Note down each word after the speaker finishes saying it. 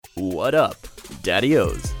What up,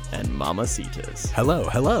 daddy-os and mamacitas?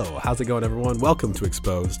 Hello. How's it going, everyone? Welcome to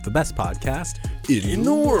Exposed, the best podcast In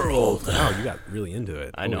the world. Wow, you got really into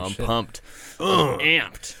it. I know, Holy I'm shit. pumped. I'm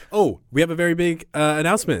amped. Oh, we have a very big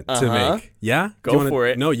announcement to make. Yeah? Go Do you wanna- for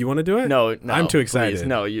it. No, you want to do it? No, I'm too excited. please.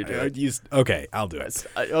 No, you do it. Okay, I'll do it.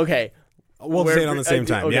 Okay. We'll say it on the same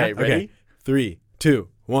time. Okay, yeah? ready? Okay. 3, 2,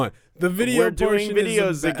 1. The video We're doing portion videos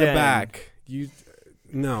is again. back.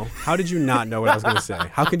 No. How did you not know what I was going to say?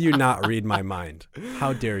 How could you not read my mind?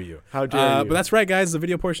 How dare you? How dare you? But that's right, guys. The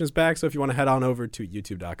video portion is back. So if you want to head on over to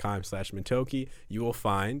youtube.com/Mintoki, you will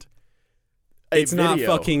find it's not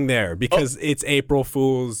fucking there because it's April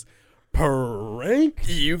Fool's prank.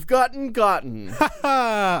 You've gotten.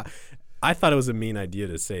 I thought it was a mean idea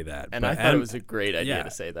to say that. And I thought it was a great idea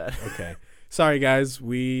to say that. Okay. Sorry, guys.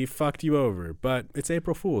 We fucked you over. But it's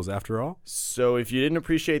April Fool's after all. So if you didn't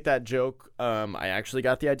appreciate that joke, I actually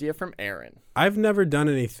got the idea from Aaron. I've never done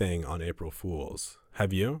anything on April Fool's.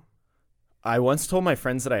 Have you? I once told my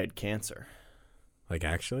friends that I had cancer. Like,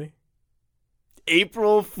 actually?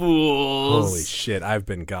 April Fools. Holy shit, I've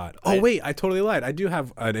been got. Oh, wait, I totally lied. I do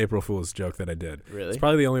have an April Fool's joke that I did. Really? It's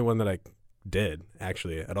probably the only one that I did,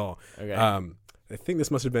 actually, at all. Okay. I think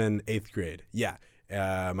this must have been 8th grade. Yeah.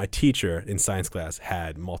 My teacher in science class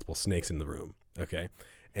had multiple snakes in the room. Okay.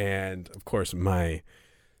 And, of course, my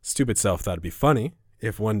stupid self thought it'd be funny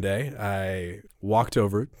if one day I walked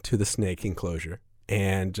over to the snake enclosure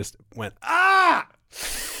and just went, ah!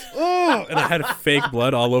 Oh! And I had fake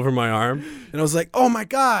blood all over my arm. And I was like, oh, my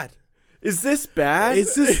God. Is this bad?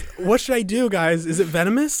 What should I do, guys? Is it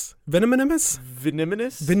venomous? Venomous?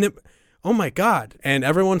 Venomous? Oh, my God. And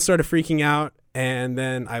everyone started freaking out. And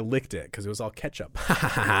then I licked it because it was all ketchup.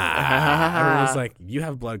 Everyone was like, you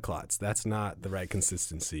have blood clots. That's not the right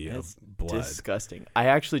consistency of blood. Disgusting. I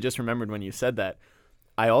actually just remembered when you said that.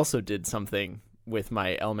 I also did something with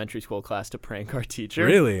my elementary school class to prank our teacher.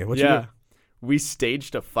 Really? What you do? We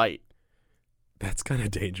staged a fight. That's kind of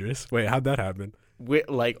dangerous. Wait, how'd that happen?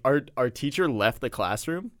 Our teacher left the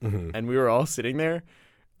classroom, and we were all sitting there,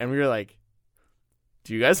 and we were like,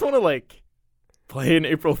 do you guys want to, play an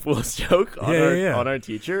April Fool's joke on our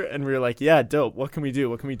teacher? And we were like, yeah, dope. What can we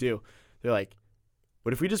do? They're like,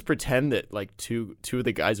 what if we just pretend that two of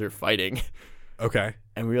the guys are fighting? Okay.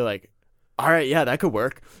 And we were like, all right, yeah, that could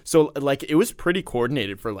work. So it was pretty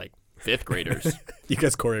coordinated for 5th graders. You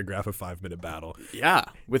guys choreograph a 5-minute battle. Yeah,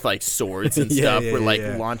 with swords and stuff.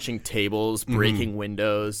 We're launching tables, breaking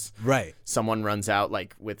windows. Right. Someone runs out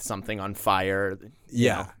with something on fire.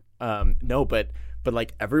 Yeah. No, but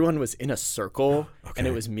everyone was in a circle, Okay. and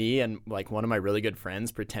it was me and one of my really good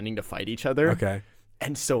friends pretending to fight each other. Okay.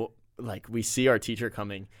 And so we see our teacher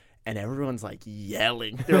coming, and everyone's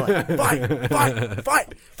yelling. They're like,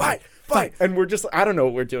 fight. And we're just, I don't know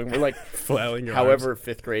what we're doing. We're flailing your however arms.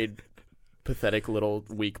 5th grade pathetic little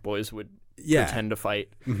weak boys would Yeah. pretend to fight.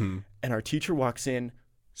 Mm-hmm. And our teacher walks in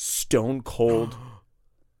stone cold.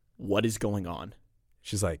 What is going on?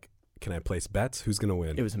 She's like, can I place bets? Who's going to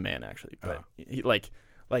win? It was a man, actually, but he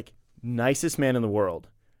nicest man in the world.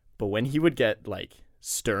 But when he would get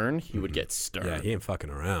stern, he would get stern. Yeah, he ain't fucking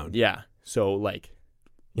around. Yeah. So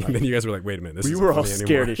Then you guys were like, wait a minute. we were all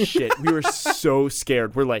scared as shit. We were so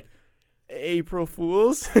scared. We're like, April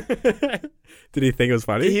Fools. Did he think it was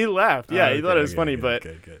funny? He laughed. Yeah, he thought it was funny, but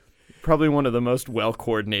good. probably one of the most well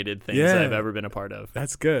coordinated things I've ever been a part of.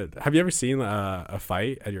 That's good. Have you ever seen a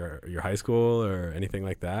fight at your high school or anything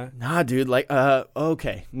like that? Nah, dude.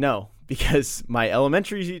 Okay, no, because my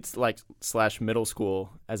elementary / middle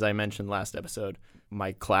school, as I mentioned last episode,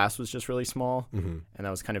 my class was just really small, and that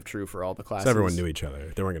was kind of true for all the classes. So everyone knew each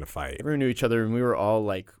other. They weren't gonna fight. Everyone knew each other, and we were all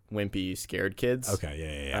wimpy, scared kids.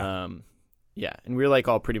 Okay, yeah. Yeah, and we were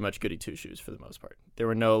all pretty much goody two shoes for the most part. There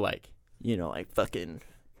were no fucking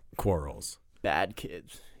Quarrels. bad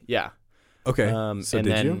kids. Yeah. Okay. So and did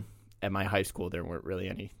then you? At my high school, there weren't really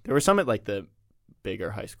any. There were some at the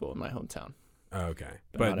bigger high school in my hometown. Oh, okay.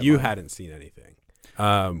 But not But at you mine. hadn't seen anything.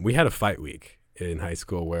 We had a fight week in high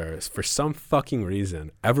school where for some fucking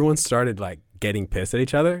reason, everyone started getting pissed at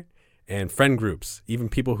each other, and friend groups, even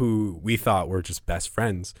people who we thought were just best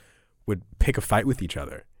friends, would pick a fight with each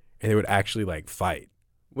other, and they would actually fight.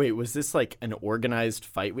 Wait, was this an organized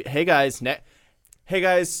fight? Hey guys,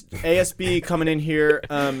 ASB coming in here.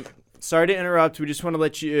 Sorry to interrupt. We just want to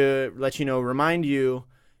let you know, remind you,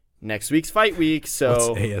 next week's fight week. So What's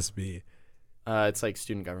ASB? It's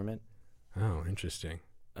student government, Oh, interesting.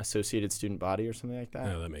 Associated Student Body or something like that.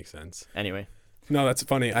 Oh, that makes sense. Anyway, No, that's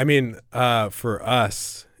funny. I mean, for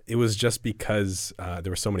us it was just because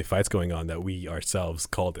there were so many fights going on that we ourselves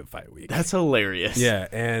called it fight week. That's hilarious. Yeah,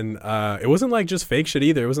 and it wasn't like just fake shit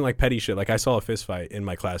either. It wasn't like petty shit. Like I saw a fist fight in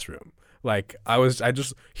my classroom. Like I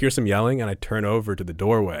just hear some yelling and I turn over to the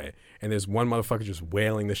doorway and there's one motherfucker just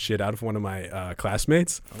wailing the shit out of one of my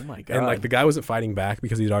classmates. Oh my God. And like the guy wasn't fighting back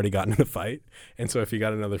because he'd already gotten in a fight. And so if he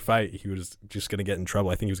got another fight, he was just going to get in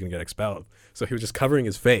trouble. I think he was going to get expelled. So he was just covering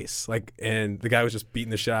his face. Like, and the guy was just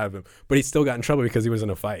beating the shit out of him. But he still got in trouble because he was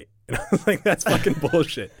in a fight. And I was like, that's fucking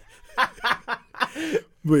bullshit.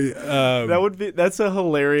 But that's a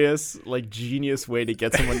hilarious, like, genius way to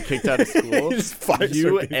get someone kicked out of school.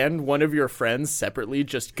 You and one of your friends separately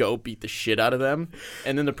just go beat the shit out of them,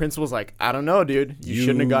 and then the principal's like, I don't know, dude, you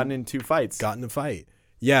shouldn't have gotten in 2 fights. Got in a fight.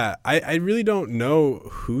 Yeah, I really don't know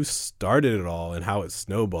who started it all and how it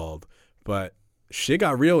snowballed, but shit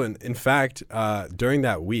got real. And in fact, during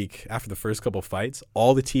that week, after the first couple fights,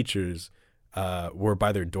 all the teachers were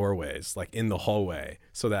by their doorways, like in the hallway,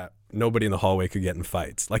 so that nobody in the hallway could get in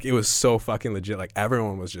fights. Like it was so fucking legit. Like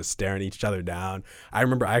everyone was just staring each other down. I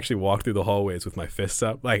remember I actually walked through the hallways with my fists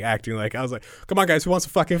up, like acting like I was like, come on guys, who wants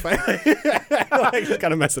to fucking fight? Like just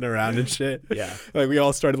kind of messing around and shit. Yeah. Like we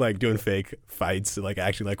all started like doing fake fights, like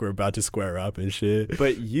acting like we're about to square up and shit.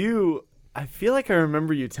 But I feel like I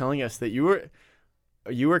remember you telling us that you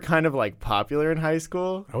were kind of like popular in high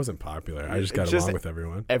school. I wasn't popular. I just got along with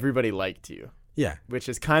everyone. Everybody liked you. Yeah. Which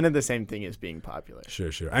is kind of the same thing as being popular. Sure.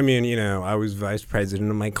 I mean, I was vice president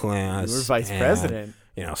of my class. You were vice president.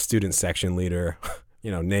 Student section leader,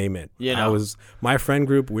 name it. I was, my friend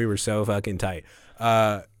group, we were so fucking tight.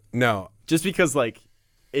 No. Just because, like,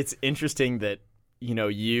 it's interesting that,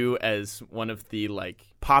 you as one of the, like,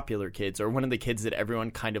 popular kids or one of the kids that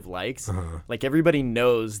everyone kind of likes, like, everybody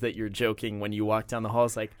knows that you're joking when you walk down the hall.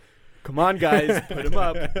 It's like, come on, guys, put him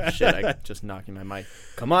up. Shit, I just knocking my mic.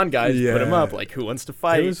 Come on, guys, put him up. Like, who wants to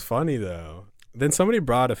fight? It was funny, though. Then somebody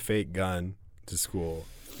brought a fake gun to school,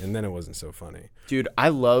 and then it wasn't so funny. Dude, I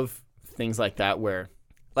love things like that where,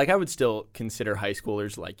 like, I would still consider high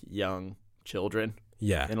schoolers, like, young children.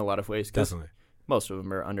 Yeah. In a lot of ways. Definitely. Most of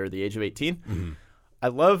them are under the age of 18. Mm-hmm. I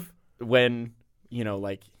love when,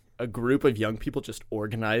 like, a group of young people just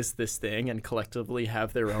organize this thing and collectively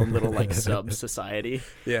have their own little like sub society.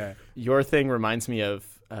 Yeah. Your thing reminds me of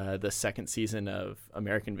the second season of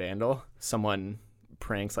American Vandal. Someone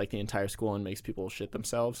pranks like the entire school and makes people shit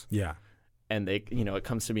themselves. Yeah. And they, it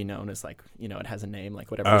comes to be known as like, it has a name,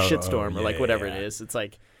 like whatever, shitstorm or like whatever it is. It's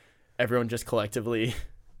like everyone just collectively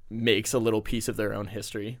makes a little piece of their own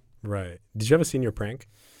history. Right. Did you have a senior prank?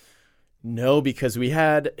 No, because we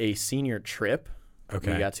had a senior trip.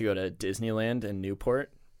 Okay. We got to go to Disneyland in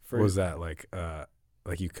Newport. What was that like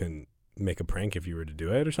you can make a prank if you were to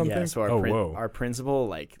do it or something? Yeah, so our principal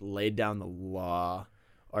like laid down the law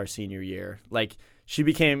our senior year. Like she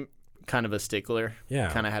became kind of a stickler.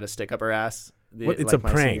 Yeah. Kind of had a stick up her ass. It's a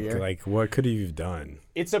prank. Like what could you have done?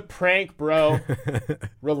 It's a prank, bro.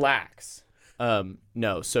 Relax.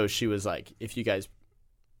 No, so she was like, if you guys,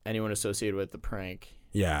 anyone associated with the prank.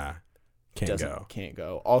 Yeah. Can't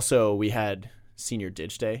go. Also, we had Senior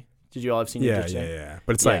Ditch Day. Did you all have Senior Ditch Day? Yeah.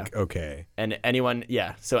 But it's like, okay. And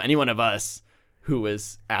so anyone of us who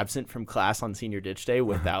was absent from class on Senior Ditch Day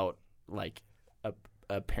without like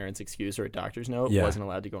a parent's excuse or a doctor's note wasn't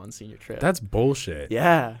allowed to go on senior trip. That's bullshit.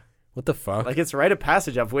 Yeah. What the fuck? Like it's rite of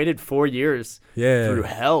passage. I've waited 4 years through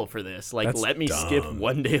hell for this. Like let me skip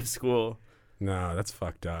one day of school. No, that's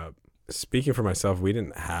fucked up. Speaking for myself, we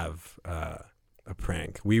didn't have a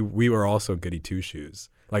prank. We were also goody two shoes.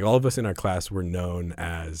 Like all of us in our class were known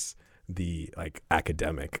as the like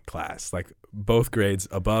academic class. Like both grades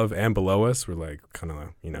above and below us were like kind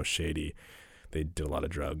of shady. They did a lot of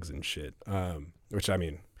drugs and shit. Which I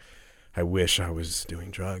mean, I wish I was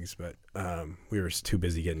doing drugs, but we were too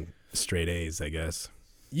busy getting straight A's, I guess.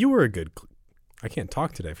 You were a good. I can't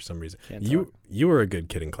talk today for some reason. You were a good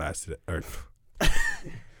kid in class today. Or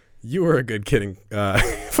you were a good kid in.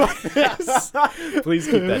 Please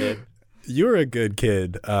keep that in. You were a good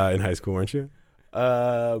kid in high school, weren't you?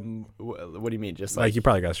 What do you mean? Just like you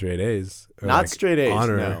probably got straight A's. Not straight A's.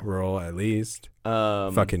 Honor roll at least.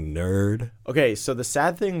 Fucking nerd. Okay, so the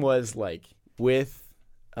sad thing was like with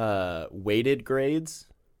weighted grades,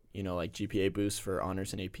 like GPA boosts for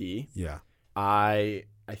honors and AP. Yeah. I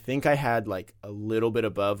think I had like a little bit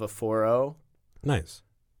above a 4.0. Nice.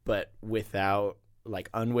 But without like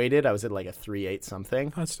unweighted, I was at like a 3.8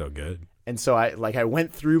 something. That's still good. And so I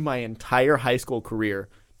went through my entire high school career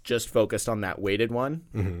just focused on that weighted one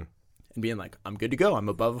and being like, I'm good to go. I'm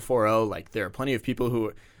above a 4.0. Like there are plenty of people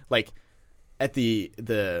who like at the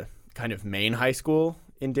kind of main high school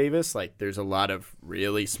in Davis, like there's a lot of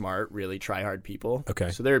really smart, really try hard people.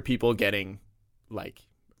 Okay. So there are people getting like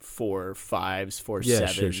 4 5s, 4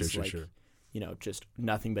 7s, sure. You know, just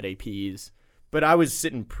nothing but APs. But I was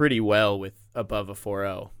sitting pretty well with above a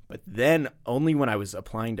 4.0. But then only when I was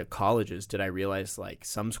applying to colleges did I realize like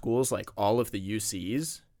some schools, like all of the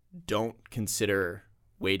UCs, don't consider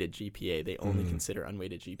weighted GPA. They only consider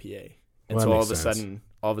unweighted GPA. And Well, so that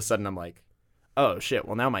all of a sudden I'm like, oh shit,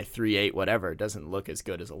 well now my 3.8 whatever doesn't look as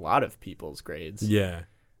good as a lot of people's grades. Yeah.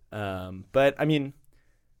 But I mean,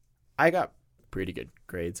 I got pretty good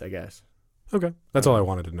grades, I guess. Okay. That's all I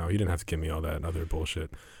wanted to know. You didn't have to give me all that other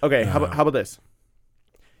bullshit. Okay, how about this?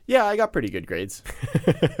 Yeah, I got pretty good grades.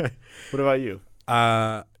 What about you?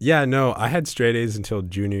 Yeah, no, I had straight A's until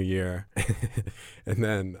junior year. And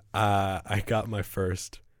then I got my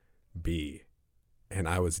first B and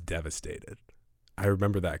I was devastated. I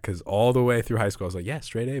remember that because all the way through high school, I was like, yeah,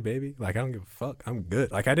 straight A, baby. Like, I don't give a fuck. I'm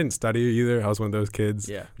good. Like, I didn't study either. I was one of those kids.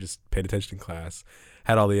 Yeah. Just paid attention in class,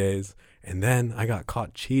 had all the A's. And then I got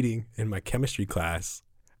caught cheating in my chemistry class.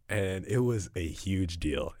 And it was a huge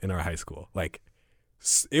deal in our high school. Like,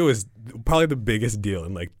 it was probably the biggest deal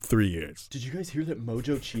in like 3 years. Did you guys hear that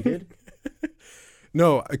Mojo cheated?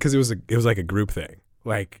 No, because it was like a group thing.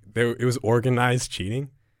 Like, it was organized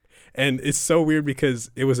cheating. And it's so weird because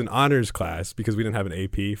it was an honors class because we didn't have an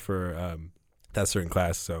AP for that certain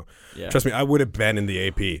class. So Yeah. trust me, I would have been in the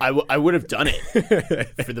AP. I would have done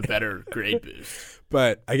it for the better grade boost.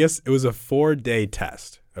 But I guess it was a 4-day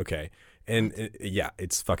test. Okay. And yeah,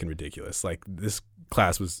 it's fucking ridiculous. Like, this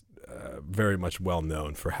class was very much well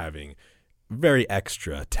known for having very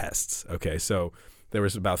extra tests. Okay. So there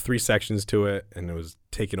was about 3 sections to it, and it was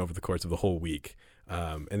taken over the course of the whole week.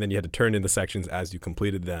 And then you had to turn in the sections as you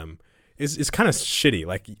completed them. It's kind of shitty.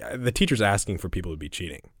 Like, the teacher's asking for people to be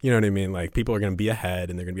cheating. You know what I mean? Like, people are going to be ahead,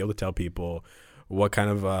 and they're going to be able to tell people what kind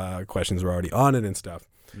of questions were already on it and stuff.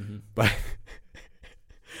 Mm-hmm. But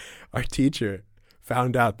our teacher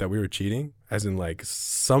found out that we were cheating, as in like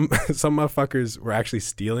some motherfuckers were actually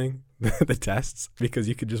stealing the tests because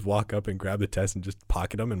you could just walk up and grab the test and just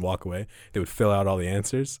pocket them and walk away. They would fill out all the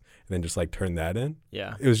answers and then just like turn that in.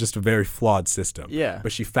 Yeah. It was just a very flawed system. Yeah.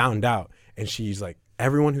 But she found out and she's like,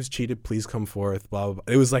 everyone who's cheated, please come forth, blah, blah, blah.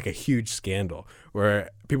 It was like a huge scandal where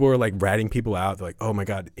people were like ratting people out. They're like, oh my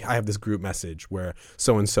God, I have this group message where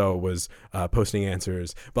so-and-so was posting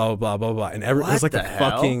answers, blah, blah, blah, blah, blah. And it was like a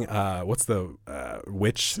fucking, what's the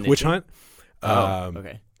witch hunt?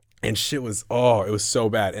 Okay. And shit was, it was so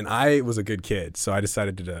bad. And I was a good kid, so I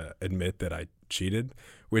decided to admit that I cheated,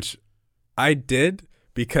 which I did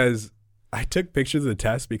because I took pictures of the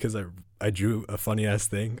test because I drew a funny ass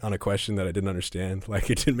thing on a question that I didn't understand.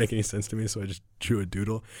 Like, it didn't make any sense to me, so I just drew a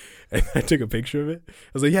doodle and I took a picture of it. I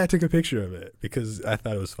was like, yeah, I took a picture of it because I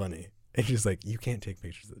thought it was funny. And she's like, you can't take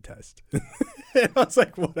pictures of the test. And I was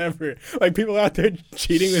like, whatever. Like, people out there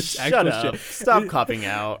cheating with actual shit. Stop copping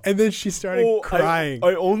out. And then she started crying.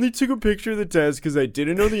 I only took a picture of the test because I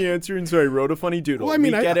didn't know the answer, and so I wrote a funny doodle. Well, I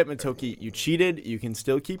mean, we get it, Matoki. You cheated. You can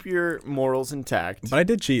still keep your morals intact. But I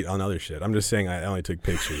did cheat on other shit. I'm just saying I only took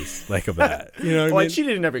pictures like of that. You know what I mean? I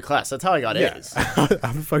cheated in every class. That's how I got A's. How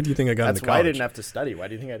the fuck do you think I got into college? That's why I didn't have to study. Why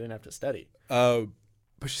do you think I didn't have to study?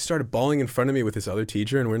 But she started bawling in front of me with this other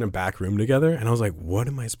teacher, and we're in a back room together. And I was like, what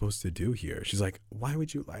am I supposed to do here? She's like, why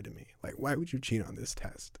would you lie to me? Like, why would you cheat on this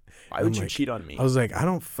test? Why would you cheat on me? I was like, I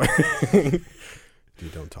don't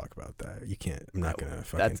Dude, don't talk about that. You can't. I'm not going to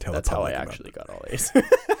fucking tell That's how I about actually got all A's.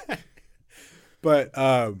 But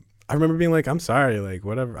I remember being like, I'm sorry, like,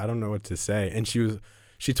 whatever. I don't know what to say. And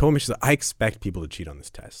she told me, she's like, I expect people to cheat on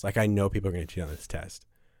this test. Like, I know people are going to cheat on this test.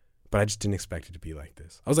 But I just didn't expect it to be like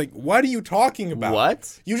this. I was like, what are you talking about?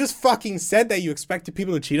 What? You just fucking said that you expected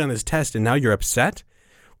people to cheat on this test, and now you're upset?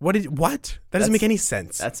 What? That doesn't make any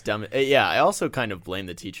sense. That's dumb. Yeah, I also kind of blame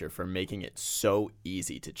the teacher for making it so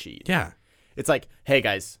easy to cheat. Yeah. It's like, hey,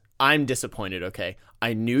 guys, I'm disappointed, okay?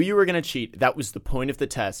 I knew you were going to cheat. That was the point of the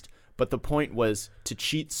test. But the point was to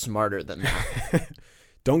cheat smarter than that.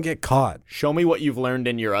 Don't get caught. Show me what you've learned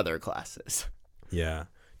in your other classes. Yeah.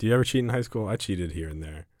 Did you ever cheat in high school? I cheated here and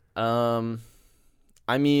there.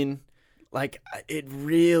 I mean, like, it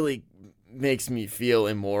really makes me feel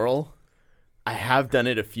immoral. I have done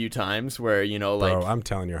it a few times where, you know, like... Bro, I'm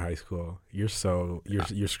telling your high school, you're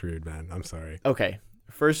screwed, man. I'm sorry. Okay.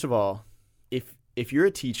 First of all, if you're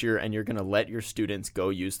a teacher and you're going to let your students go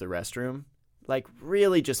use the restroom, like,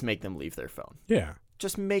 really just make them leave their phone. Yeah.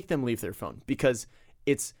 Just make them leave their phone because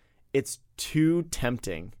it's too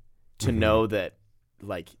tempting to know that,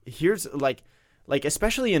 like, here's, like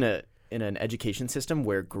especially in an education system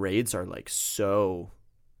where grades are like so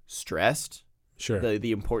stressed. Sure.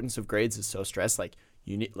 The importance of grades is so stressed. Like,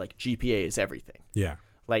 you need like GPA is everything. Yeah.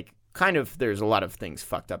 Like kind of there's a lot of things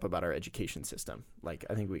fucked up about our education system. Like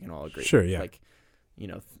I think we can all agree. Sure, yeah. Like, you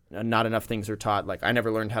know, not enough things are taught. Like I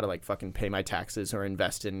never learned how to like fucking pay my taxes or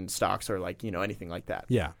invest in stocks or like, you know, anything like that.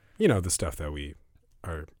 Yeah. You know, the stuff that we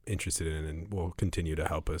are interested in and will continue to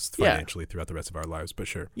help us financially throughout the rest of our lives, but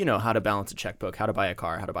sure. You know, how to balance a checkbook, how to buy a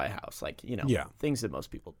car, how to buy a house, like, you know, things that most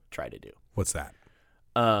people try to do. What's that?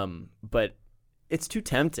 But it's too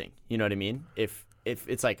tempting. You know what I mean? If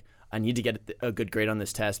it's like, I need to get a good grade on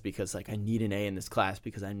this test because like I need an A in this class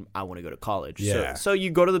because I want to go to college. Yeah. So you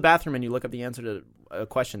go to the bathroom and you look up the answer to a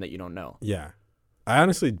question that you don't know. Yeah. I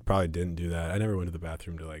honestly probably didn't do that. I never went to the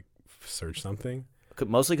bathroom to like search something.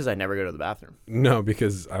 Mostly because I never go to the bathroom. No,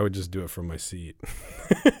 because I would just do it from my seat.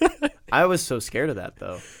 I was so scared of that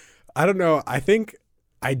though. I don't know. I think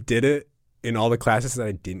I did it in all the classes that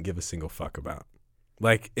I didn't give a single fuck about.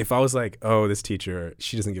 Like if I was like, oh, this teacher,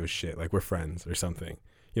 she doesn't give a shit. Like we're friends or something.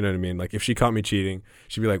 You know what I mean? Like if she caught me cheating,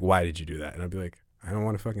 she'd be like, why did you do that? And I'd be like, I don't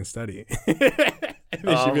want to fucking study. And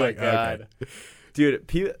then she'd be like, God. Okay. Dude,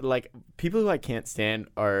 people who I can't stand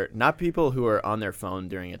are not people who are on their phone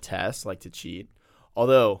during a test, like to cheat.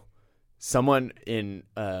 Although someone in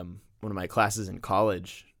one of my classes in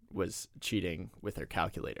college was cheating with their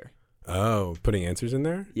calculator. Oh, putting answers in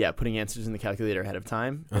there? Yeah, putting answers in the calculator ahead of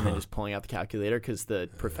time and then just pulling out the calculator because the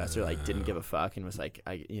professor like didn't give a fuck and was like,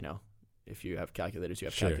 if you have calculators, you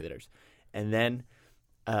have calculators. And then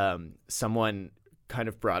someone kind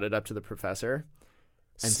of brought it up to the professor.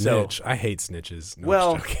 And Snitch. So, I hate snitches. No,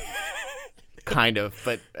 well, kind of.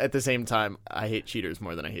 But at the same time, I hate cheaters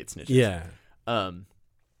more than I hate snitches. Yeah.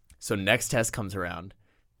 So next test comes around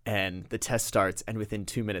and the test starts. And within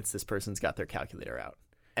 2 minutes, this person's got their calculator out.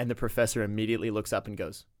 And the professor immediately looks up and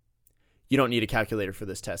goes, you don't need a calculator for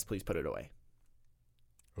this test. Please put it away.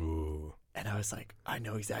 Ooh. And I was like, I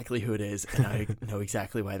know exactly who it is, and I know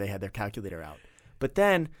exactly why they had their calculator out. But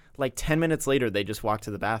then, like 10 minutes later, they just walked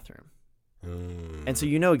to the bathroom. And so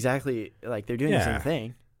you know exactly, like, they're doing the same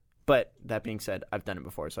thing. But that being said, I've done it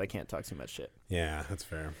before, so I can't talk too much shit. Yeah, that's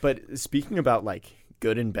fair. But speaking about, like,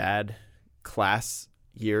 good and bad class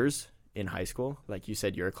years in high school, like you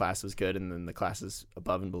said, your class was good, and then the classes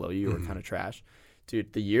above and below you were kind of trash.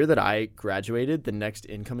 Dude, the year that I graduated, the next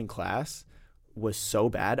incoming class was so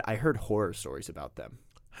bad, I heard horror stories about them.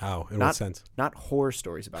 How? In what sense? Not horror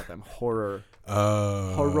stories about them. Horror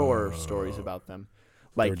stories about them.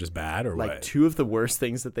 Like, they were just bad or like what? Two of the worst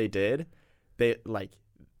things that they did,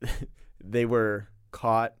 they were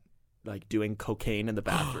caught like doing cocaine in the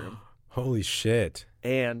bathroom. Holy shit.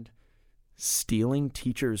 And stealing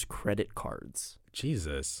teachers' credit cards.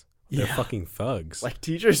 Jesus. They're fucking thugs. Like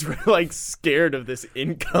teachers were like scared of this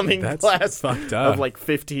incoming class fucked up. of like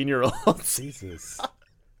 15-year-olds. Jesus.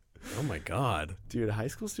 Oh my God. Dude, high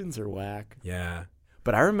school students are whack. Yeah.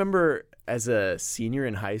 But I remember as a senior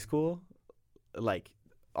in high school, like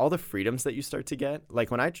all the freedoms that you start to get. Like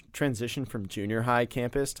when I transitioned from junior high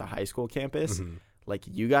campus to high school campus, like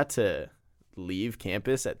you got to leave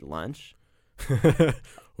campus at lunch.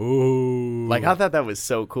 Ooh. Like I thought that was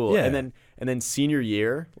so cool. Yeah. And then senior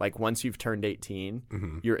year, like once you've turned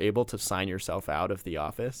 18, you're able to sign yourself out of the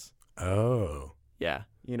office. Oh. Yeah.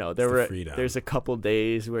 You know, there's a couple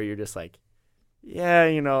days where you're just like, yeah,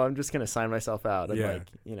 you know, I'm just going to sign myself out. And like,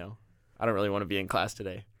 you know, I don't really want to be in class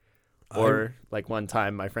today. Or like one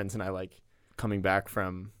time my friends and I like coming back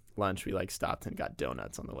from lunch, we like stopped and got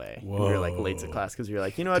donuts on the way. We were like late to class because we were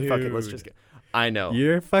like, you know what, fuck it, let's just go. I know.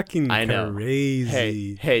 You're fucking know.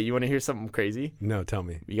 crazy. Hey, you want to hear something crazy? No, tell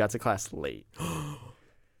me. We got to class late.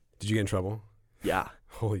 Did you get in trouble? Yeah.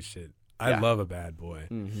 Holy shit. I love a bad boy.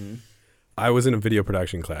 Mm-hmm. I was in a video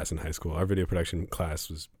production class in high school. Our video production class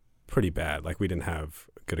was pretty bad. Like we didn't have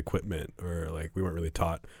good equipment or like we weren't really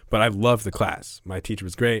taught. But I loved the class. My teacher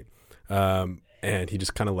was great. And he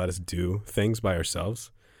just kind of let us do things by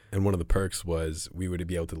ourselves. And one of the perks was we would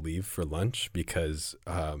be able to leave for lunch because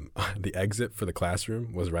the exit for the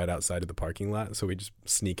classroom was right outside of the parking lot. So we just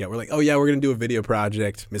sneak out. We're like, oh, yeah, we're going to do a video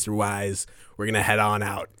project, Mr. Wise. We're going to head on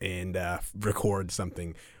out and record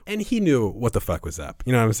something. And he knew what the fuck was up.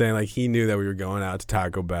 You know what I'm saying? Like he knew that we were going out to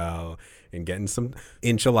Taco Bell and getting some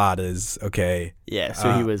enchiladas. Okay. Yeah.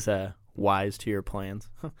 So he was wise to your plans.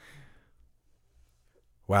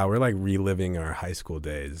 Wow. We're like reliving our high school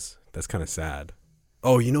days. That's kind of sad.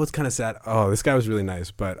 Oh, you know what's kind of sad? Oh, this guy was really nice,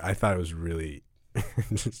 but I thought it was really I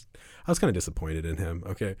was kind of disappointed in him.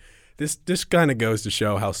 Okay. This kind of goes to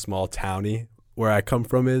show how small towny where I come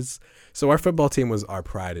from is. So our football team was our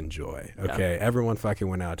pride and joy. Okay. Yeah. Everyone fucking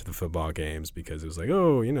went out to the football games because it was like,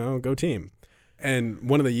 oh, you know, go team. And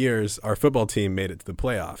one of the years our football team made it to the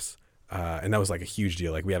playoffs. And that was like a huge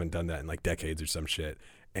deal. Like we haven't done that in like decades or some shit.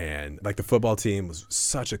 And like the football team was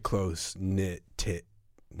such a close knit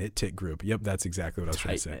group. Yep, that's exactly what I was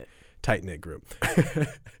trying to say. Tight knit group.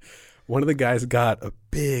 One of the guys got a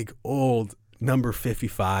big old number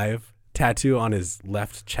 55 tattoo on his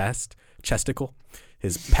left chesticle,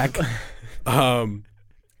 his pec. And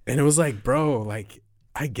it was like, bro, like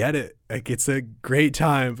I get it. Like it's a great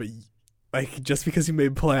time, but like just because you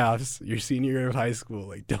made playoffs your senior year of high school,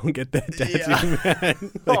 like don't get that tattoo,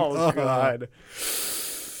 man. Like, oh God.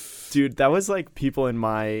 Dude, that was like people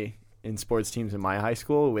in sports teams in my high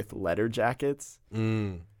school with letter jackets.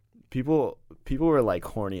 People were like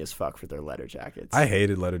horny as fuck for their letter jackets. I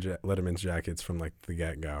hated Letterman's jackets from like the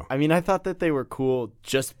get-go. I mean, I thought that they were cool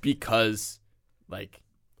just because like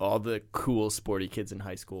all the cool sporty kids in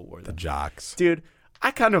high school wore them. The jocks. Dude,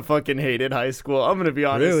 I kind of fucking hated high school. I'm going to be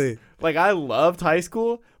honest. Really? Like I loved high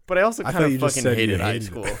school, but I also kind of fucking hated high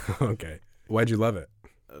school. Okay. Why'd you love it?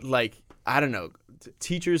 Like, I don't know.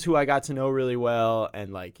 Teachers who I got to know really well,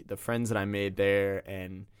 and like the friends that I made there,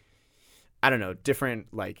 and I don't know,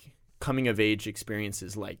 different like coming of age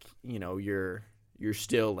experiences. Like, you know, you're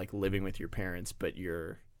still like living with your parents, but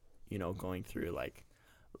you're, you know, going through like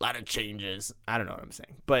a lot of changes. I don't know what I'm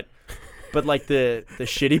saying, but like the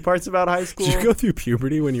shitty parts about high school. Did you go through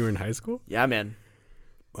puberty when you were in high school? Yeah, man.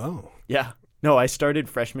 Oh. Yeah. No, I started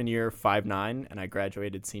freshman year 5'9", and I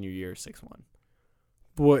graduated senior year 6'1".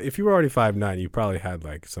 Well, if you were already 5'9", you probably had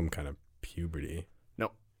like some kind of puberty.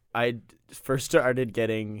 No, I first started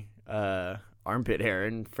getting armpit hair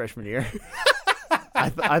in freshman year.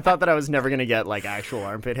 I thought that I was never gonna get like actual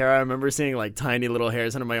armpit hair. I remember seeing like tiny little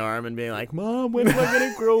hairs under my arm and being like, "Mom, when am I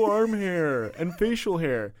gonna grow arm hair and facial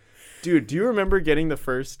hair?" Dude, do you remember getting the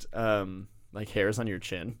first like hairs on your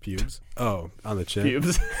chin? Pubes? Oh, on the chin.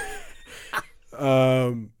 Pubes.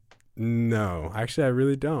 No, actually, I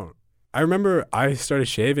really don't. I remember I started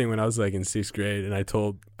shaving when I was like in 6th grade, and I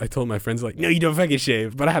told my friends like, "No, you don't fucking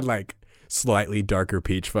shave." But I had like slightly darker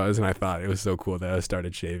peach fuzz, and I thought it was so cool that I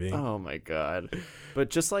started shaving. Oh my God. But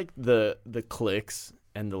just like the cliques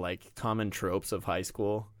and the like common tropes of high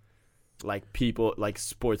school, like people like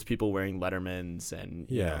sports people wearing Lettermans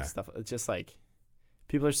and you know, stuff. It's just like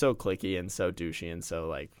people are so cliquey and so douchey and so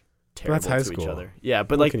like terrible to each other. Yeah,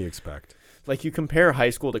 but what like can you expect? Like you compare high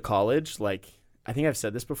school to college, like I think I've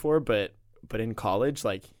said this before, but in college,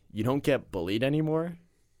 like you don't get bullied anymore,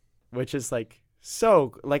 which is like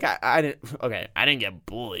so like I didn't get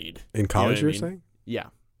bullied in college. You know you're saying? Yeah.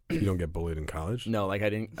 You don't get bullied in college? No, like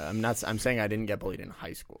I'm saying I didn't get bullied in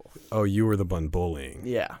high school. Oh, you were the one bullying.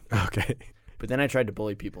 Yeah. Okay. But then I tried to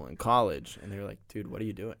bully people in college, and they were like, "Dude, what are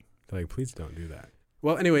you doing?" They're like, "Please don't do that."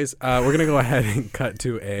 Well, anyways, we're gonna go ahead and cut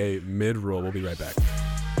to a mid-roll. We'll be right back.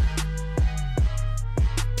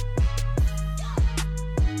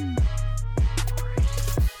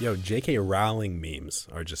 Yo, J.K. Rowling memes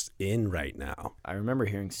are just in right now. I remember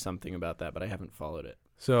hearing something about that, but I haven't followed it.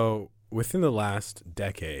 So within the last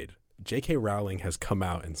decade, J.K. Rowling has come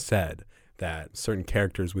out and said that certain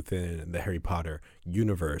characters within the Harry Potter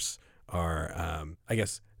universe are, I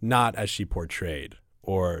guess, not as she portrayed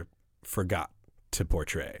or forgot to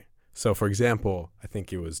portray. So, for example, I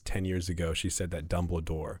think it was 10 years ago, she said that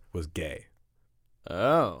Dumbledore was gay.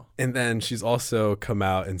 Oh. And then she's also come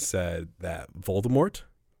out and said that Voldemort,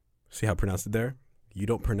 see how I pronounced it there? You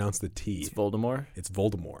don't pronounce the T. It's Voldemort? It's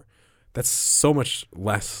Voldemort. That's so much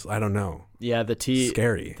less, I don't know. Yeah, the T.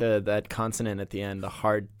 Scary. That consonant at the end, the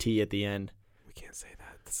hard T at the end. We can't say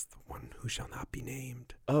that. That's the one who shall not be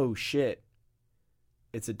named. Oh, shit.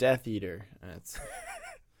 It's a Death Eater.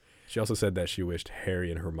 She also said that she wished Harry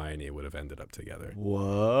and Hermione would have ended up together.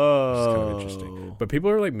 Whoa. Which is kind of interesting. But people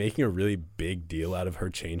are like making a really big deal out of her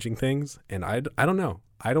changing things. And I don't know.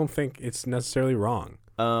 I don't think it's necessarily wrong.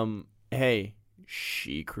 Hey,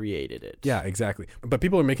 she created it. Yeah, exactly. But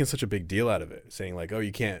people are making such a big deal out of it, saying like, oh,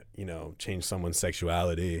 you can't, change someone's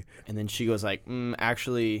sexuality. And then she goes like,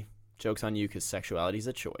 actually, joke's on you because sexuality's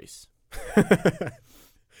a choice.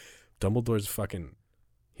 Dumbledore's fucking,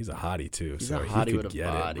 he's a hottie too. He's so a hottie he could with a get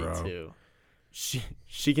body it, bro. too.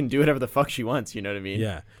 She can do whatever the fuck she wants, you know what I mean?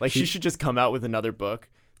 Yeah. Like she should just come out with another book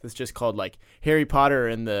that's just called like Harry Potter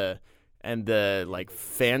and the like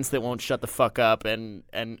fans that won't shut the fuck up and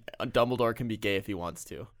Dumbledore can be gay if he wants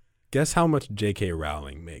to. Guess how much J.K.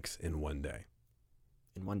 Rowling makes in one day?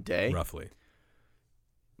 In one day? Roughly.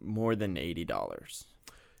 More than $80.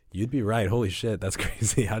 You'd be right. Holy shit, that's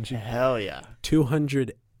crazy. How'd you? Hell yeah.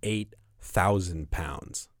 208,000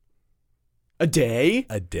 pounds. A day?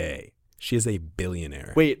 A day. She is a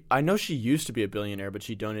billionaire. Wait, I know she used to be a billionaire, but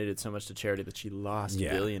she donated so much to charity that she lost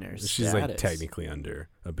billionaire status. She's like technically under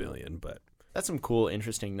a billion, but That's some cool,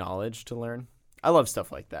 interesting knowledge to learn. I love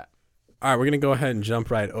stuff like that. All right, we're going to go ahead and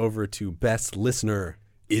jump right over to Best Listener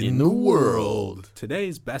in the World.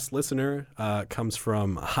 Today's Best Listener comes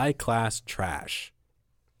from High Class Trash.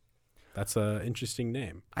 That's an interesting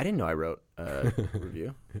name. I didn't know I wrote a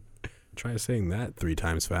review. Try saying that 3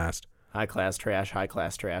 times fast. High class trash, high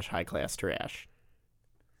class trash, high class trash.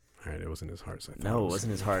 All right, it wasn't as hard as I thought. No, it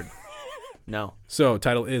wasn't as hard. No. So,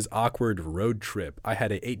 title is Awkward Road Trip. I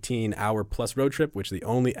had a 18-hour plus road trip, which the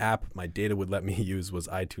only app my data would let me use was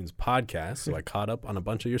iTunes Podcast, so I caught up on a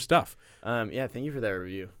bunch of your stuff. Yeah, thank you for that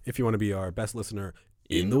review. If you want to be our best listener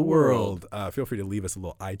in the world, feel free to leave us a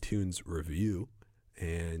little iTunes review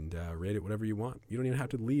and rate it whatever you want. You don't even have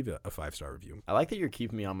to leave a 5-star review. I like that you're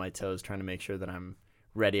keeping me on my toes, trying to make sure that I'm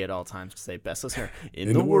ready at all times to say best listener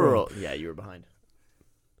in the world. Yeah, you were behind.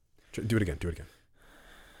 Do it again.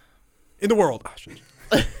 In the world.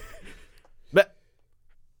 But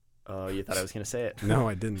oh, you thought I was gonna say it? No,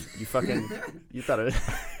 I didn't. You thought it.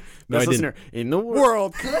 No, best I listener didn't. in the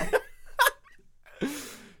world.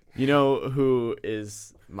 You know who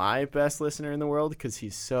is my best listener in the world because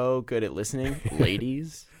he's so good at listening?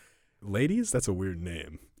 Ladies. Ladies? That's a weird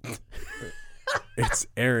name. It's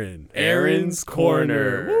Aaron. Aaron's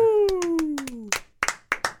Corner. Woo!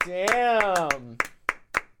 Damn.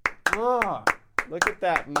 Oh, look at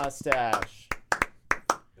that mustache.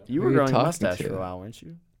 You were growing a mustache for a while, weren't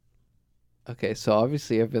you? Okay, so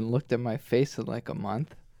obviously I've been looked at my face in like a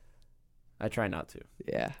month. I try not to.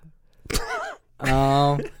 Yeah.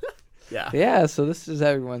 Yeah, so this is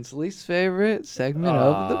everyone's least favorite segment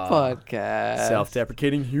of the podcast.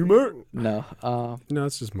 Self-deprecating humor? No. No,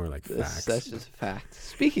 it's just more like facts. That's just facts.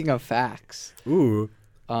 Speaking of facts. Ooh.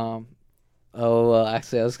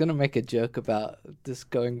 Actually, I was going to make a joke about this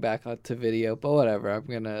going back onto video, but whatever. I'm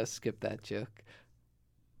going to skip that joke.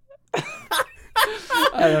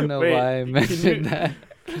 I don't know why I mentioned that.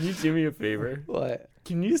 Can you do me a favor? What?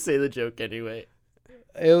 Can you say the joke anyway?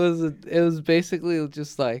 It was basically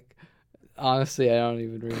just like, honestly, I don't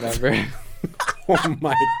even remember. Oh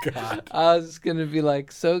my God. I was just going to be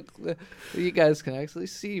like, so you guys can actually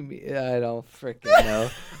see me. I don't freaking know.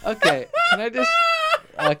 Okay, can I just...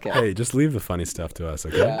 Okay. Hey, just leave the funny stuff to us,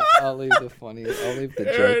 okay? Yeah, I'll leave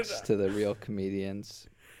the jokes to the real comedians.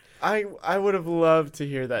 I would have loved to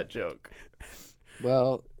hear that joke.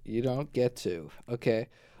 Well, you don't get to. Okay.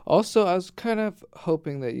 Also, I was kind of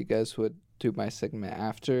hoping that you guys would do my segment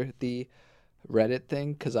after the Reddit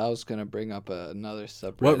thing, because I was going to bring up another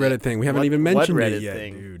subreddit. What Reddit thing? We haven't even mentioned Reddit it yet,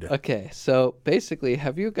 thing? dude. Okay, so basically,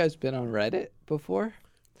 have you guys been on Reddit before?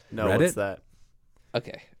 No, Reddit? what's that?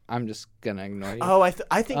 Okay, I'm just going to ignore you. Oh, I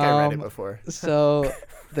think I read it before. So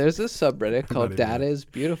there's a subreddit called Data is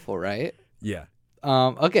Beautiful, right? Yeah.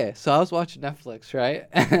 Okay, so I was watching Netflix, right?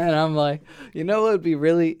 And I'm like, you know what would be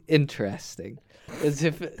really interesting is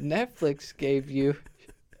if Netflix gave you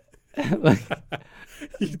like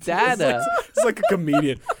data. It's like a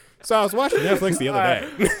comedian. So I was watching Netflix the other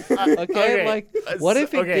day. Okay, like what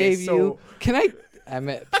if it gave you? Can I?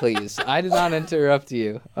 Emmett, please. I did not interrupt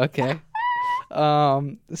you. Okay.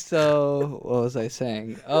 So what was I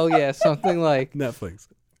saying? Oh yeah, something like Netflix.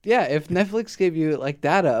 Yeah, if Netflix gave you like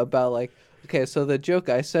data about like, okay, so the joke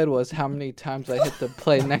I said was how many times I hit the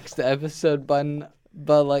play next to episode button,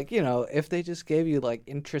 but like, you know, if they just gave you like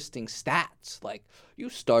interesting stats, like you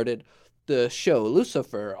started the show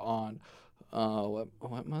Lucifer on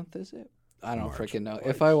what month is it? I don't freaking know.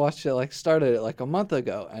 If I watched it started it like a month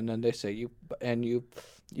ago, and then they say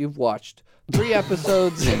you've watched 3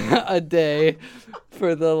 episodes a day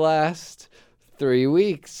for the last 3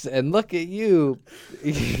 weeks, and look at you,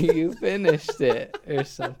 you finished it or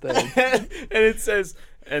something. And it says,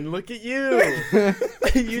 and look at you,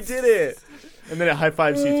 you did it. And then it high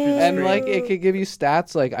fives you through the And screen. like it could give you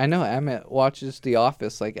stats. Like I know Emmett watches The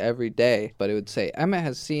Office like every day, but it would say Emmett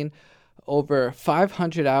has seen over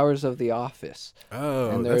 500 hours of The Office.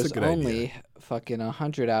 Oh, and that's there's a good only idea. fucking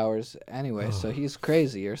 100 hours anyway, so he's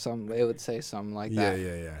crazy or something. It would say something like that.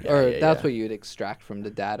 Yeah. Or that's what you'd extract from the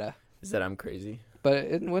data. Is that I'm crazy?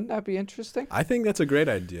 But wouldn't that be interesting? I think that's a great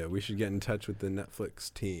idea. We should get in touch with the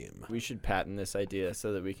Netflix team. We should patent this idea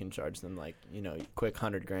so that we can charge them quick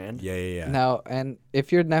 $100,000. Yeah. Now, and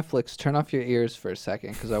if you're Netflix, turn off your ears for a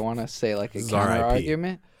second because I want to say like a counter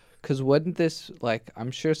argument. Because wouldn't this,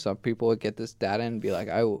 I'm sure some people would get this data and be like,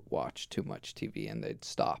 I watch too much TV, and they'd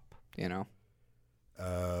stop, you know?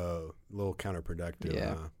 A little counterproductive.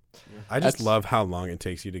 Yeah. I just love how long it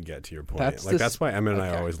takes you to get to your point. That's why Emmett and I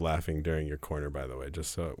are okay. always laughing during your corner, by the way.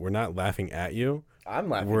 Just so we're not laughing at you. I'm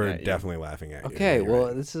laughing We're at you. definitely laughing at you. Okay, You're well,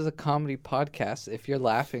 right. this is a comedy podcast. If you're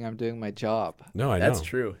laughing, I'm doing my job. No, I know. That's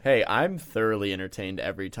true. Hey, I'm thoroughly entertained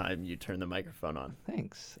every time you turn the microphone on.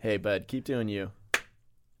 Thanks. Hey, bud, keep doing you.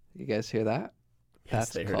 You guys hear that? Yes, That's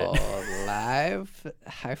they heard called it. live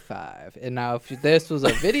high five. And now, if this was a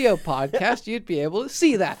video podcast, you'd be able to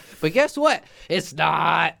see that. But guess what? It's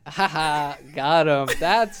not. Haha, got him.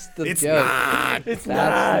 That's the It's joke. not. It's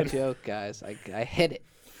That's the joke, guys. I hit it.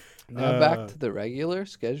 Now back to the regular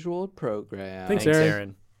scheduled program. Thanks, Thanks, Aaron.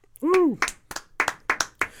 Aaron. Woo.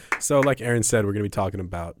 So, like Aaron said, we're going to be talking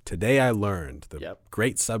about Today I Learned, the Yep.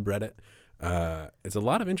 great subreddit. It's a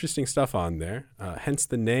lot of interesting stuff on there. Hence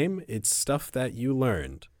the name. It's stuff that you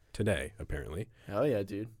learned today, apparently. Hell yeah,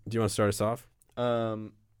 dude. Do you want to start us off?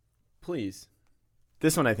 Please.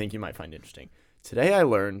 This one I think you might find interesting. Today I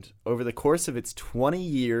learned, over the course of its 20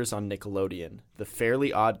 years on Nickelodeon, The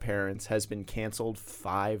Fairly Odd Parents has been canceled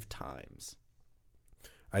 5 times.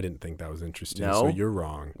 I didn't think that was interesting, No? so you're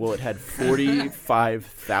wrong. Well, it had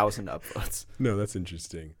 45,000 upvotes. No, that's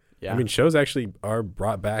interesting. Yeah. I mean, shows actually are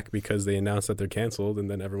brought back because they announce that they're canceled, and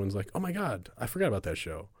then everyone's like, oh my God, I forgot about that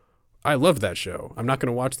show. I love that show. I'm not going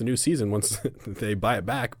to watch the new season once they buy it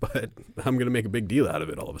back, but I'm going to make a big deal out of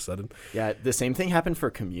it all of a sudden. Yeah, the same thing happened for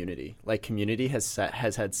Community. Like, Community has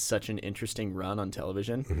had such an interesting run on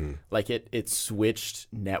television. Mm-hmm. Like, it switched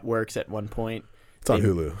networks at one point. It's on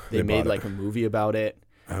Hulu. They made, bought like, it. a movie about it.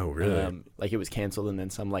 Oh, really? Like, it was canceled, and then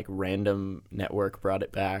some, like, random network brought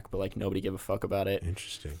it back, but, like, nobody gave a fuck about it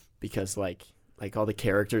Interesting. because, like all the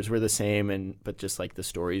characters were the same, but just, like, the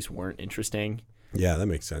stories weren't interesting. Yeah, that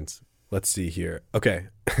makes sense. Let's see here. Okay,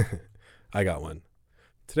 I got one.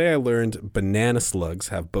 Today I learned banana slugs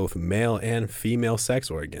have both male and female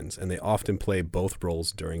sex organs, and they often play both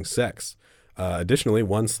roles during sex. Additionally,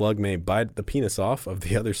 one slug may bite the penis off of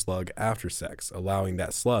the other slug after sex, allowing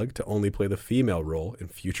that slug to only play the female role in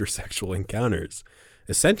future sexual encounters,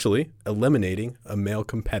 essentially eliminating a male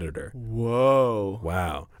competitor. Whoa.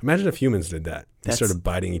 Wow. Imagine if humans did that. They That's- started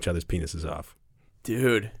biting each other's penises off.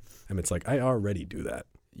 Dude, And it's like, I already do that.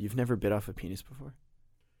 you've never bit off a penis before?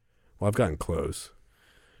 Well, I've gotten close.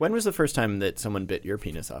 When was the first time that someone bit your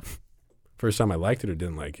penis off? First time I liked it or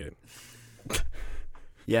didn't like it.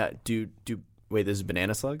 Yeah, wait, this is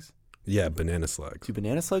banana slugs? Yeah, banana slugs. Do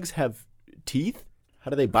banana slugs have teeth?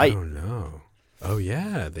 How do they bite? Oh, no. Oh,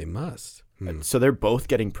 yeah, they must. So they're both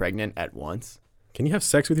getting pregnant at once? Can you have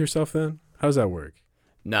sex with yourself then? How does that work?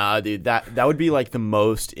 Nah, dude, that would be like the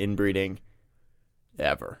most inbreeding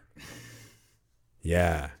ever.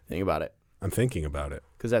 Yeah, Think about it. I'm thinking about it.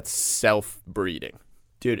 Because that's self-breeding.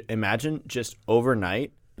 Dude, imagine just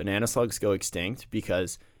overnight, banana slugs go extinct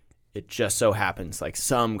because it just so happens, like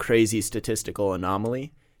some crazy statistical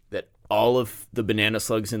anomaly, that all of the banana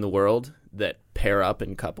slugs in the world that pair up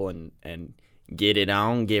and couple and get it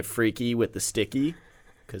on, get freaky with the sticky,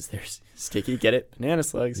 because there's sticky, get it? Banana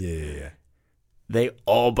slugs. Yeah. They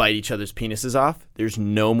all bite each other's penises off. There's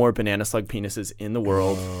no more banana slug penises in the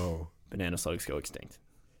world. Oh, Banana slugs go extinct.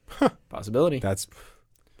 Possibility. that's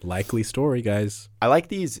likely story, guys. I like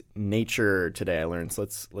these nature today I learned. So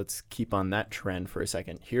let's keep on that trend for a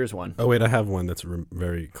second. Here's one. Oh, wait, I have one that's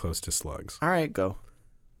very close to slugs. All right, go.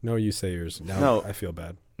 No, you say yours. Now No. I feel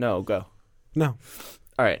bad. No, go. No.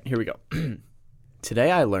 All right, here we go.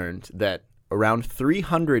 Today I learned that around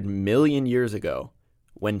 300 million years ago,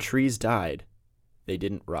 when trees died, they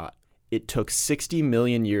didn't rot. It took 60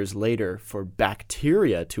 million years later for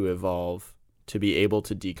bacteria to evolve to be able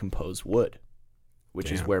to decompose wood,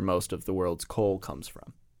 which is Damn. where most of the world's coal comes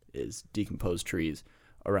from, is decomposed trees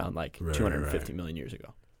around like Right, 250 right. million years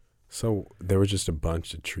ago. So there was just a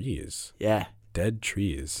bunch of trees. Yeah, Dead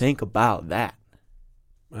trees. think about that.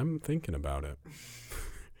 I'm thinking about it.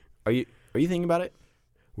 Are you thinking about it?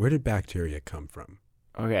 Where did bacteria come from?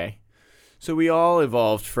 Okay. So we all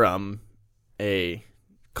evolved from a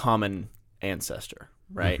common ancestor,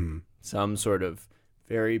 right? Mhm. Some sort of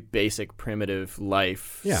very basic primitive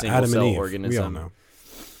life, Yeah, single Adam cell and Eve. organism. We all know.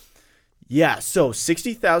 Yeah, so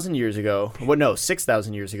 60,000 years ago,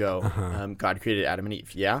 6,000 years ago, Uh-huh. God created Adam and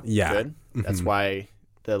Eve. Yeah? Yeah. Good. That's Mhm. why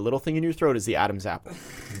the little thing in your throat is the Adam's apple.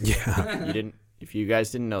 Yeah. If you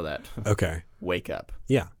guys didn't know that, Okay. wake up.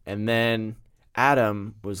 Yeah. And then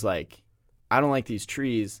Adam was like, I don't like these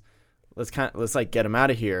trees. Let's like get them out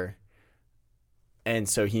of here. And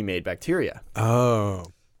so he made bacteria. Oh.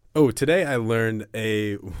 Oh, today I learned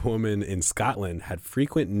a woman in Scotland had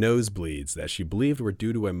frequent nosebleeds that she believed were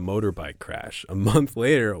due to a motorbike crash. A month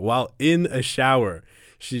later, while in a shower,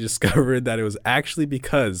 she discovered that it was actually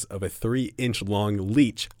because of a 3-inch long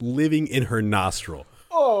leech living in her nostril.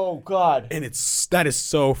 Oh, God. And that is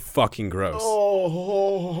so fucking gross.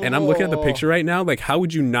 Oh. And I'm looking at the picture right now. Like, how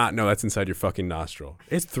would you not know that's inside your fucking nostril?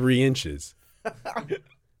 It's 3 inches.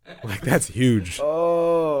 Like, that's huge.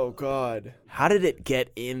 Oh, God. How did it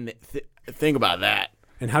get in? Think about that.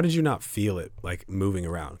 And how did you not feel it, like, moving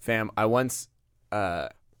around? Fam, I once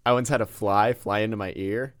had a fly into my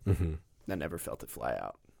ear. Mm-hmm. I never felt it fly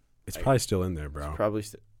out. It's probably still in there, bro. Probably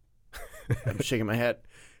still. I'm shaking my head.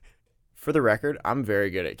 For the record, I'm very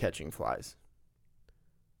good at catching flies.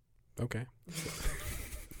 Okay.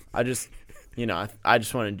 I just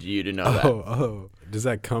wanted you to know that. Oh. Does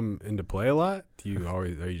that come into play a lot? Are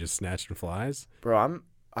you just snatching flies? Bro,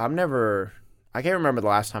 I'm never. I can't remember the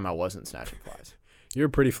last time I wasn't snatching flies. You're a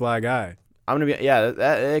pretty fly guy. I'm gonna be. Yeah,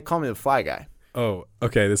 they call me the fly guy. Oh,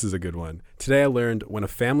 okay. This is a good one. Today I learned when a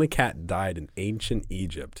family cat died in ancient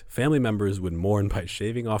Egypt, family members would mourn by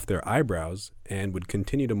shaving off their eyebrows and would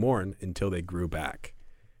continue to mourn until they grew back.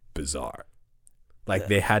 Bizarre. Like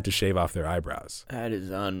they had to shave off their eyebrows. That is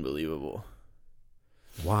unbelievable.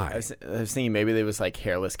 Why? I was thinking maybe they was like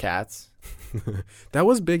hairless cats. That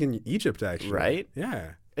was big in Egypt, actually. Right?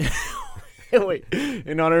 Yeah. Wait,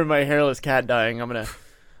 in honor of my hairless cat dying, I'm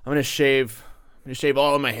gonna shave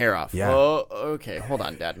all of my hair off. Yeah. Oh, okay. Hold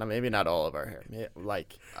on, Dad. No, maybe not all of our hair.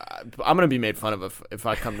 Like, I'm gonna be made fun of if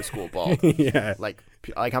I come to school bald. Yeah. Like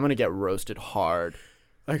I'm gonna get roasted hard.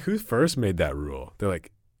 Like, who first made that rule? They're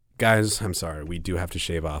like, guys, I'm sorry, we do have to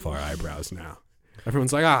shave off our eyebrows now.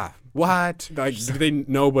 Everyone's like, what? Like,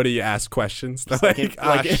 nobody asked questions. They're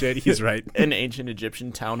like, shit, he's right. An ancient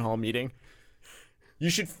Egyptian town hall meeting. You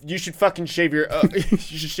should fucking shave your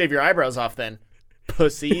eyebrows off then,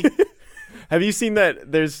 pussy. Have you seen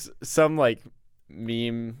that? There's some like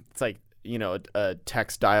meme. It's like, a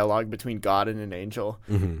text dialogue between God and an angel,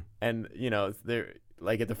 mm-hmm. and they're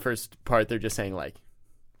like at the first part they're just saying like,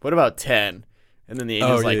 "What about 10?" And then the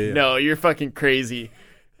angel's "No, you're fucking crazy."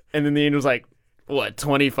 And then the angel's like, "What,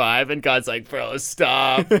 25?" And God's like, "Bro,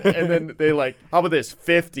 stop." And then they like, "How about this,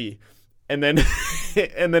 50?" And then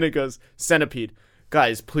it goes, "Centipede.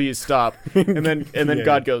 Guys, please stop." And then Yeah.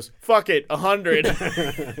 God goes, "Fuck it, 100."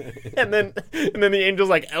 and then the angel's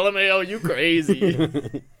like, "LMAO, you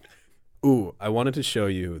crazy." Ooh, I wanted to show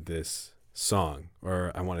you this song,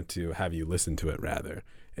 or I wanted to have you listen to it rather.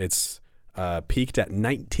 It's peaked at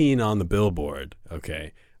 19 on the Billboard,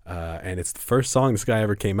 okay? And it's the first song this guy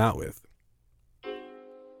ever came out with.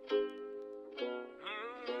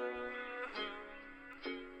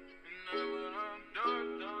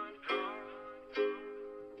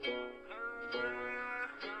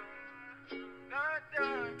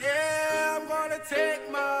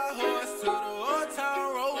 Take my horse to the old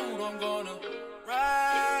town road. I'm gonna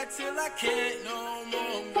ride till I can't no more.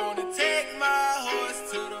 I'm gonna take my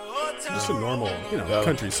horse to the old town road. Just a normal,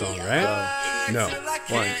 country song, right? No.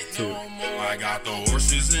 1, 2. I got the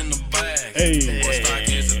horses in the bag. Hey. Horse stock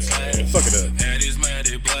is attached. Fuck it up. Head is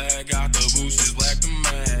matted black. Got the boosters black to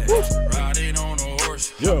match. Riding on a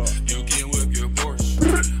horse. Yo. You can whip your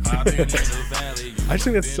Porsche. I've been in the valley. I just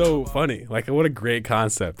think that's so funny. Like, what a great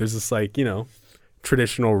concept. There's this, like,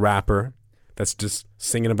 traditional rapper that's just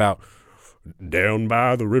singing about down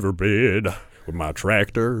by the riverbed with my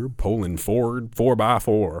tractor pulling Ford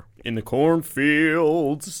 4x4 In the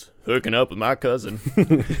cornfields, hooking up with my cousin.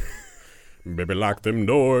 Baby, lock them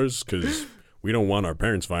doors, because we don't want our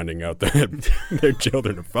parents finding out that their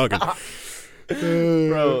children are fucking.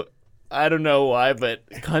 Bro, I don't know why, but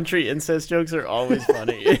country incest jokes are always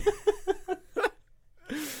funny.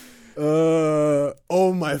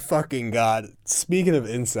 Oh my fucking God. Speaking of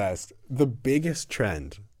incest, the biggest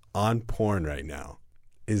trend on porn right now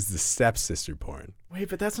is the stepsister porn. Wait,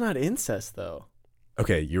 but that's not incest, though.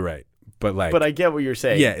 Okay, you're right. But I get what you're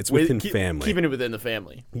saying. Yeah, it's within family. Keeping it within the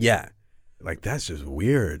family. Yeah. Like, that's just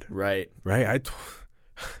weird. Right. Right?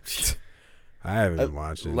 I haven't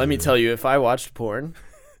watched it. Let me tell you, if I watched porn,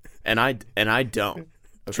 and I don't,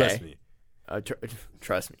 okay?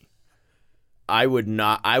 Trust me. I would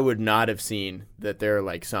not have seen that there are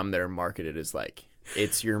like some that are marketed as like,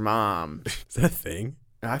 it's your mom. Is that a thing?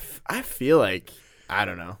 I feel like, I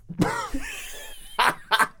don't know.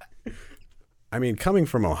 I mean, coming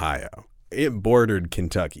from Ohio, it bordered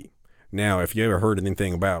Kentucky. Now, if you ever heard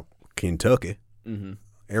anything about Kentucky,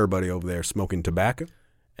 everybody over there smoking tobacco.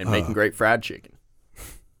 And making great fried chicken.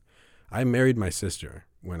 I married my sister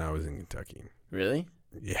when I was in Kentucky. Really?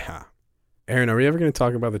 Yeah. Aaron, are we ever going to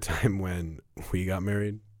talk about the time when we got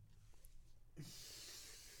married?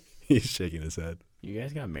 He's shaking his head. You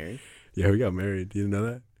guys got married? Yeah, we got married. You didn't know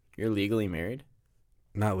that? You're legally married?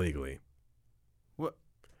 Not legally. What?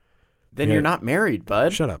 Then Yeah. you're not married,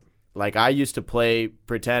 bud. Shut up. Like, I used to play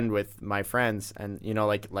pretend with my friends, and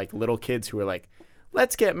like little kids who were like,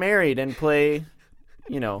 let's get married and play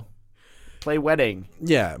play wedding.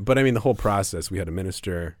 Yeah, but I mean, the whole process, we had a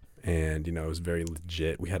minister, and, it was very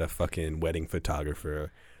legit. We had a fucking wedding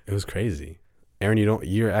photographer. It was crazy. Aaron,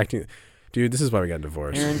 you're acting... Dude, this is why we got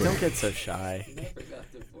divorced. Aaron, don't get so shy. Never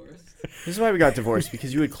got divorced. This is why we got divorced,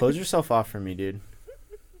 because you would close yourself off from me, dude.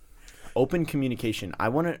 Open communication. I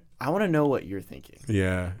want to know what you're thinking.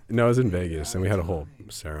 Yeah. No, it was in Vegas, and we had a whole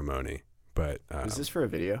ceremony. But Was this for a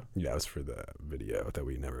video? yeah, it was for the video that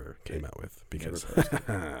we never came out with because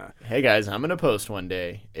Hey, guys, I'm going to post one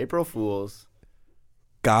day. April Fools.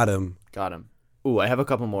 got him. Got him. Ooh, I have a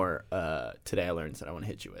couple more Today I Learned that I want to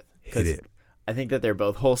hit you with. Hit it. I think that they're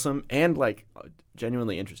both wholesome and, like,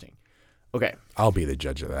 genuinely interesting. Okay. I'll be the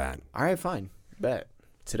judge of that. All right, fine. Bet.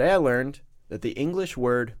 Today I learned that the English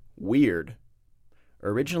word weird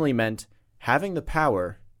originally meant having the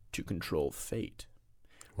power to control fate,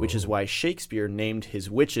 which is why Shakespeare named his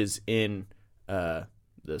witches in the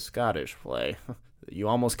Scottish play. You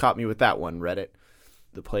almost caught me with that one, Reddit.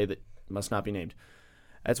 The play that must not be named.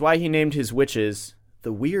 That's why he named his witches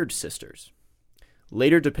the Weird Sisters.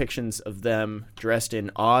 Later depictions of them dressed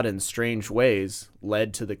in odd and strange ways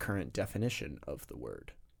led to the current definition of the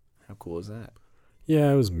word. How cool is that?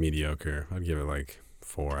 Yeah, it was mediocre. I'd give it like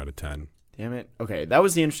 4 out of 10. Damn it. Okay, that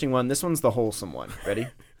was the interesting one. This one's the wholesome one. Ready?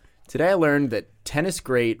 Today I learned that tennis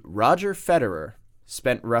great Roger Federer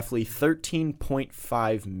spent roughly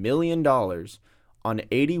 $13.5 million on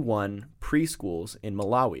 81 preschools in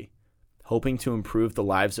Malawi, hoping to improve the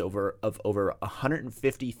lives of over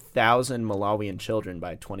 150,000 Malawian children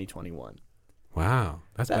by 2021. Wow,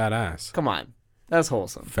 that's badass. Come on. That's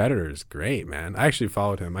wholesome. Federer's great, man. I actually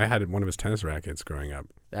followed him. I had one of his tennis rackets growing up.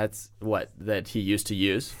 That's that he used to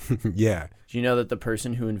use. Yeah. Do you know that the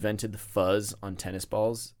person who invented the fuzz on tennis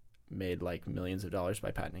balls made like millions of dollars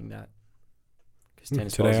by patenting that?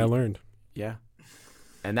 Because Today I learned. Yeah.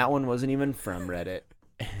 And that one wasn't even from Reddit.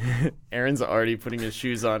 Aaron's already putting his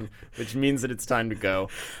shoes on, which means that it's time to go.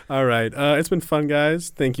 All right. It's been fun,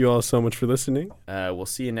 guys. Thank you all so much for listening. We'll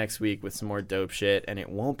see you next week with some more dope shit, and it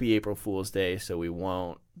won't be April Fool's Day, so we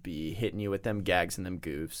won't be hitting you with them gags and them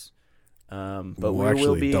goofs. But we'll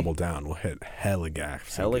will be double down. We'll hit hella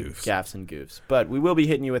gaffs and goofs. gaffs and goofs. But we will be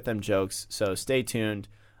hitting you with them jokes, so stay tuned.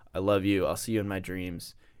 I love you. I'll see you in my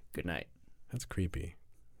dreams. Good night. That's creepy.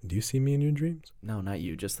 Do you see me in your dreams? No, not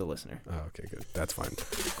you, just the listener. Oh, okay, good. That's fine.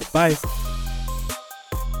 Bye.